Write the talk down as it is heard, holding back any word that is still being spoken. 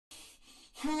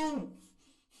We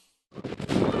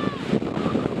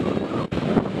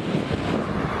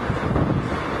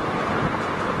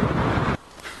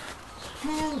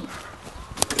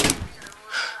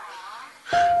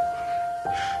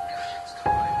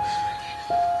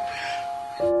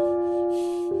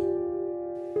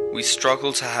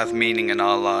struggle to have meaning in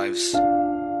our lives,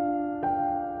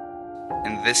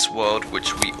 in this world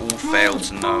which we all fail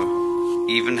to know,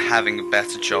 even having a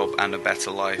better job and a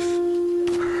better life.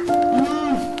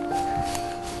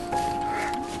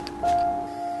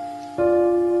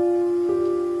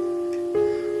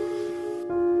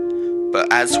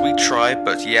 But as we try,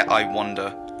 but yet I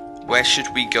wonder, where should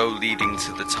we go leading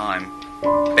to the time?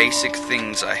 Basic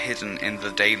things are hidden in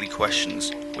the daily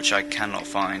questions, which I cannot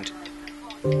find.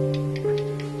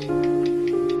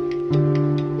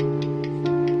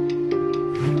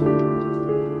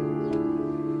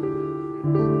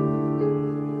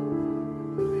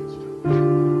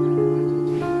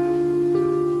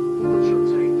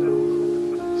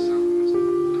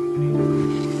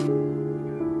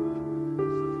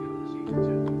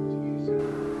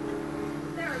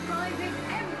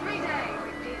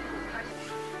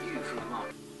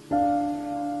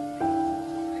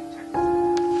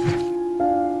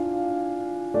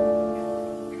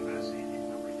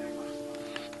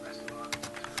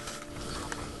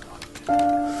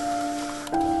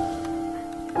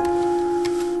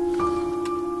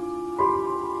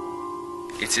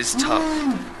 It is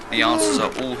tough. The answers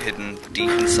are all hidden deep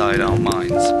inside our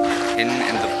minds. Hidden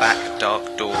in the back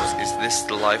dark doors. Is this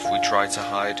the life we try to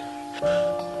hide?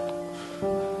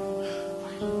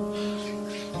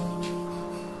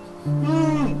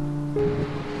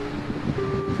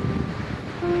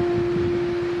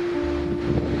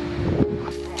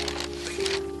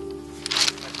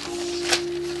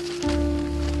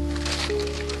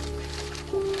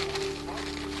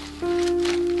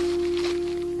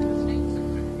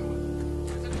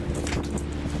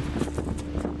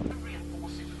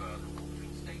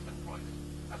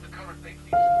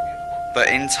 But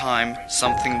in time,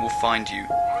 something will find you,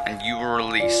 and you will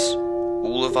release.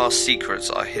 All of our secrets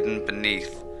are hidden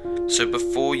beneath. So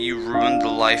before you ruin the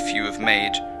life you have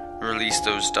made, release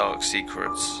those dark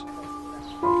secrets.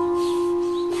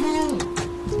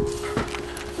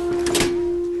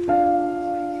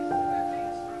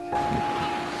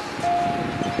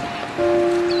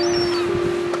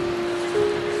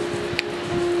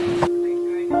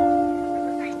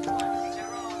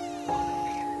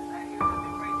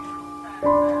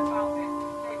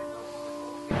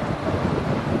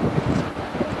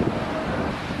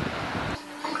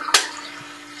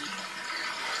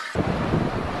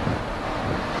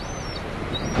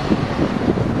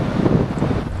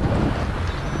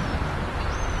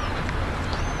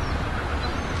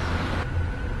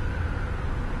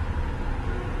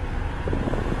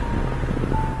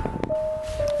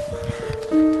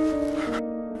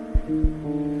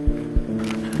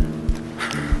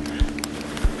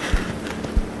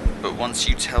 But once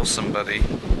you tell somebody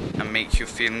and make your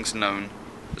feelings known,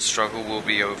 the struggle will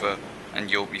be over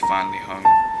and you'll be finally home.